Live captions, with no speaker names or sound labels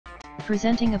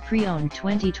Presenting a pre-owned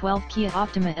 2012 Kia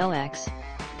Optima LX.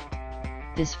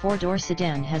 This four-door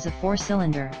sedan has a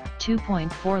four-cylinder,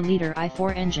 2.4-liter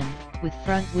i4 engine, with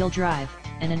front-wheel drive,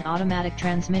 and an automatic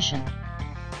transmission.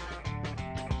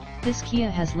 This Kia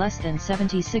has less than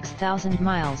 76,000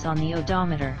 miles on the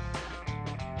odometer.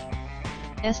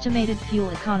 Estimated fuel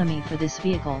economy for this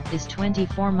vehicle is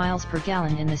 24 miles per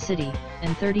gallon in the city,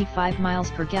 and 35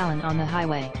 miles per gallon on the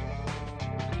highway.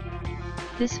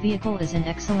 This vehicle is in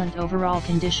excellent overall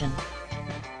condition.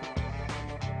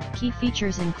 Key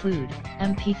features include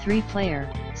MP3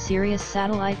 player, Sirius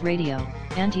satellite radio,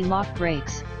 anti-lock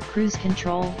brakes, cruise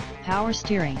control, power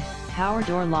steering, power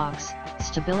door locks,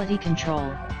 stability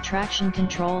control, traction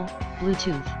control,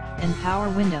 Bluetooth, and power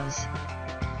windows.